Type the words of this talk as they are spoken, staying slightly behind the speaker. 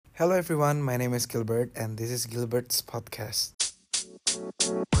Hello everyone, my name is Gilbert and this is Gilbert's podcast.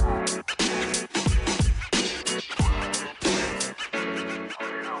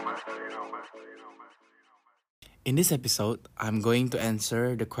 In this episode, I'm going to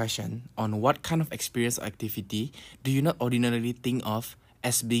answer the question on what kind of experience or activity do you not ordinarily think of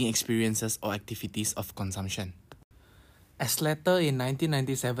as being experiences or activities of consumption. As Slater in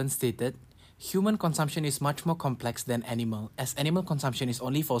 1997 stated, human consumption is much more complex than animal, as animal consumption is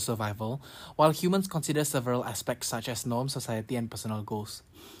only for survival, while humans consider several aspects such as norms, society, and personal goals.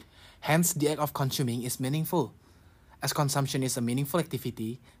 Hence, the act of consuming is meaningful. As consumption is a meaningful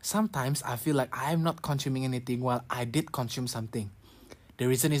activity, sometimes I feel like I am not consuming anything while I did consume something. The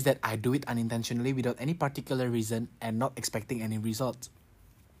reason is that I do it unintentionally without any particular reason and not expecting any result.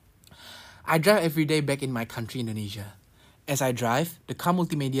 I drive every day back in my country, Indonesia. As I drive, the car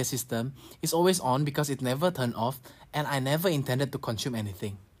multimedia system is always on because it never turned off and I never intended to consume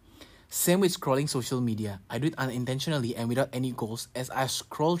anything. Same with scrolling social media. I do it unintentionally and without any goals as I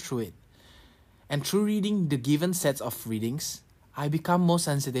scroll through it. And through reading the given sets of readings, I become more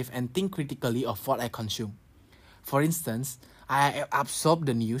sensitive and think critically of what I consume. For instance, I absorb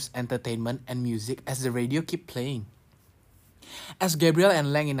the news, entertainment, and music as the radio keep playing. As Gabriel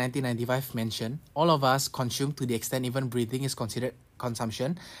and Lang in 1995 mentioned, all of us consume to the extent even breathing is considered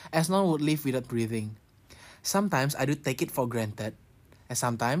consumption, as no one would live without breathing. Sometimes I do take it for granted, and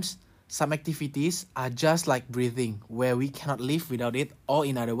sometimes some activities are just like breathing, where we cannot live without it, or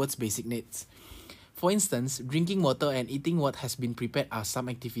in other words, basic needs. For instance, drinking water and eating what has been prepared are some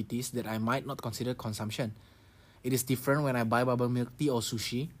activities that I might not consider consumption. It is different when I buy bubble milk tea or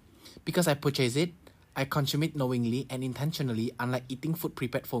sushi. Because I purchase it, I consume it knowingly and intentionally, unlike eating food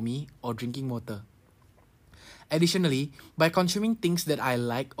prepared for me or drinking water. Additionally, by consuming things that I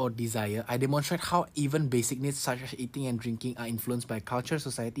like or desire, I demonstrate how even basic needs such as eating and drinking are influenced by culture,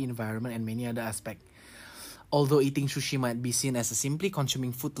 society, environment, and many other aspects. Although eating sushi might be seen as simply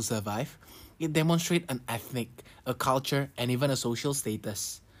consuming food to survive, it demonstrates an ethnic, a culture, and even a social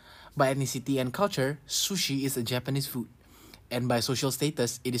status. By ethnicity and culture, sushi is a Japanese food. And by social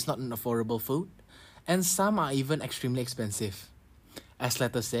status, it is not an affordable food. And some are even extremely expensive. As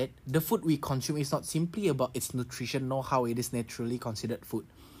Slater said, the food we consume is not simply about its nutrition nor how it is naturally considered food.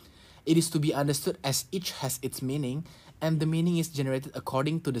 It is to be understood as each has its meaning, and the meaning is generated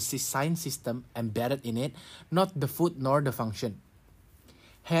according to the science system embedded in it, not the food nor the function.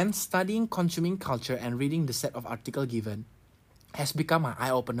 Hence, studying consuming culture and reading the set of articles given has become an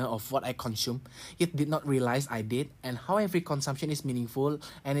eye-opener of what I consume, yet did not realize I did, and how every consumption is meaningful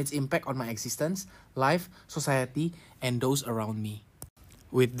and its impact on my existence, life, society, and those around me.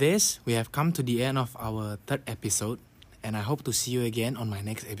 With this, we have come to the end of our third episode, and I hope to see you again on my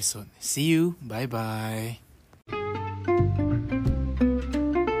next episode. See you, bye-bye.